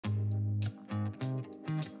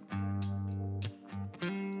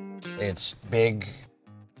It's big,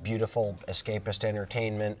 beautiful, escapist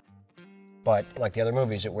entertainment, but like the other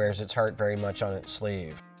movies, it wears its heart very much on its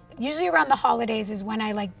sleeve. Usually around the holidays is when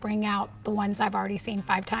I like bring out the ones I've already seen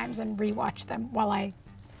 5 times and rewatch them while I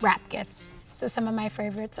wrap gifts. So some of my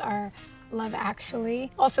favorites are Love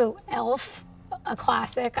Actually, also Elf, a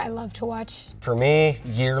classic I love to watch. For me,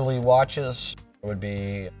 yearly watches would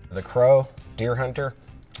be The Crow, Deer Hunter,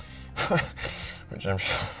 which I'm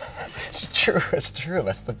sure, it's true,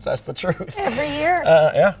 that's the truth. Every year?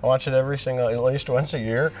 Yeah, I watch it at least once a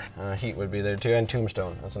year. Heat would be there too, and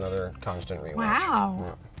Tombstone, that's another constant rewatch. Wow,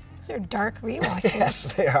 yeah. Those are dark rewatches.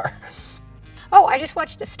 Yes, they are. Oh, I just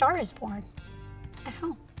watched A Star is Born at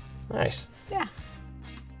home. Nice. Yeah.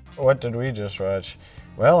 What did we just watch?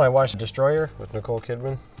 Well, I watched Destroyer with Nicole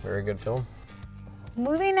Kidman, very good film.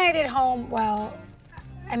 Movie night at home, well,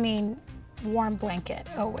 I mean, warm blanket,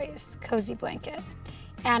 always, cozy blanket.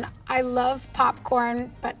 And I love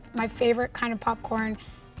popcorn, but my favorite kind of popcorn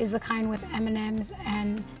is the kind with M&Ms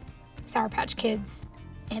and Sour Patch Kids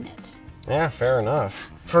in it. Yeah, fair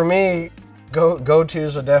enough. For me,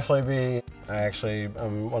 go-tos would definitely be,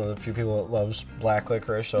 I'm one of the few people that loves black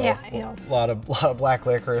licorice, so yeah. a lot of black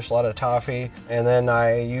licorice, a lot of toffee, and then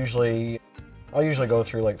I'll usually go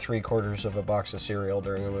through like 3/4 of a box of cereal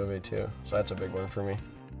during a movie too, so that's a big one for me.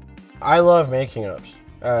 I love making ups.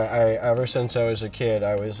 Ever since I was a kid,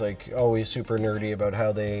 I was like always super nerdy about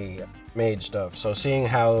how they made stuff. So seeing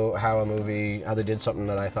how they did something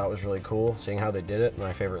that I thought was really cool, seeing how they did it,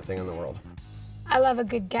 my favorite thing in the world. I love a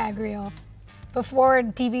good gag reel. Before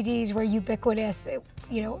DVDs were ubiquitous,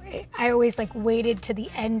 I always like waited to the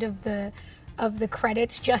end of the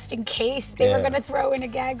credits just in case they were going to throw in a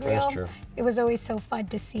gag reel. That's true. It was always so fun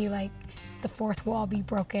to see like the fourth wall be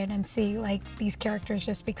broken and see like these characters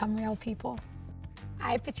just become real people.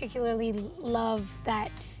 I particularly love that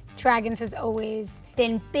Dragons has always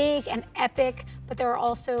been big and epic, but there are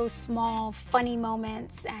also small, funny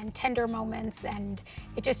moments and tender moments, and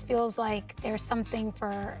it just feels like there's something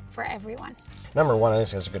for everyone. Number one, I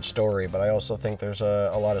think it's a good story, but I also think there's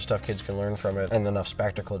a lot of stuff kids can learn from it and enough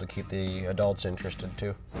spectacle to keep the adults interested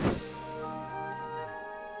too.